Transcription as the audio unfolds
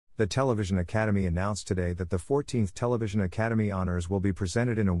The Television Academy announced today that the 14th Television Academy Honors will be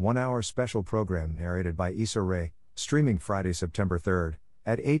presented in a 1-hour special program narrated by Issa Rae, streaming Friday, September 3rd,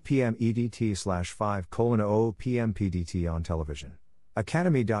 at 8 p.m. EDT/5:00 p.m. PDT on television.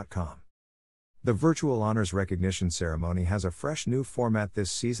 Academy.com. The virtual honors recognition ceremony has a fresh new format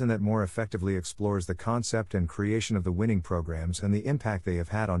this season that more effectively explores the concept and creation of the winning programs and the impact they have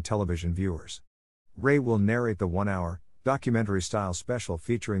had on television viewers. Rae will narrate the 1-hour, documentary-style special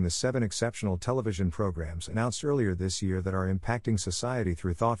featuring the 7 exceptional television programs announced earlier this year that are impacting society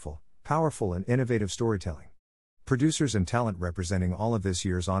through thoughtful, powerful and innovative storytelling. Producers and talent representing all of this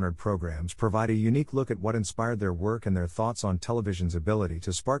year's honored programs provide a unique look at what inspired their work and their thoughts on television's ability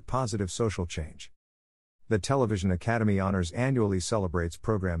to spark positive social change. The Television Academy Honors annually celebrates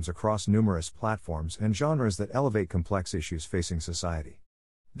programs across numerous platforms and genres that elevate complex issues facing society.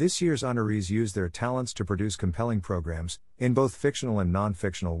 This year's honorees use their talents to produce compelling programs, in both fictional and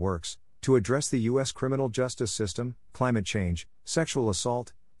non-fictional works, to address the U.S. criminal justice system, climate change, sexual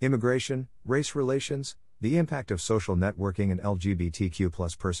assault, immigration, race relations, the impact of social networking and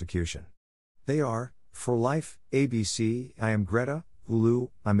LGBTQ+ persecution. They are, For Life, ABC, I Am Greta,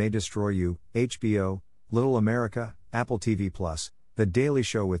 Hulu, I May Destroy You, HBO, Little America, Apple TV+, The Daily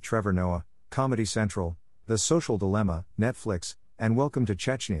Show with Trevor Noah, Comedy Central, The Social Dilemma, Netflix, and Welcome to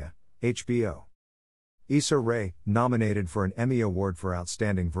Chechnya, HBO. Issa Rae, nominated for an Emmy Award for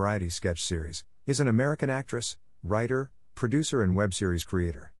Outstanding Variety Sketch Series, is an American actress, writer, producer and web series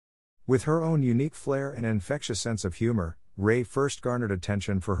creator. With her own unique flair and infectious sense of humor, Rae first garnered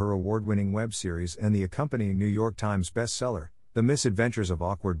attention for her award-winning web series and the accompanying New York Times bestseller, The Misadventures of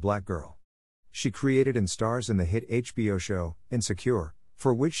Awkward Black Girl. She created and stars in the hit HBO show, Insecure,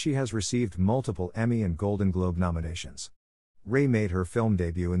 for which she has received multiple Emmy and Golden Globe nominations. Rae made her film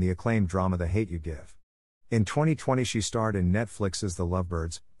debut in the acclaimed drama The Hate U Give. In 2020 she starred in Netflix's The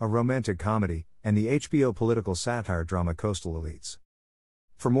Lovebirds, a romantic comedy, and the HBO political satire drama Coastal Elites.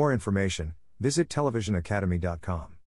 For more information, visit televisionacademy.com.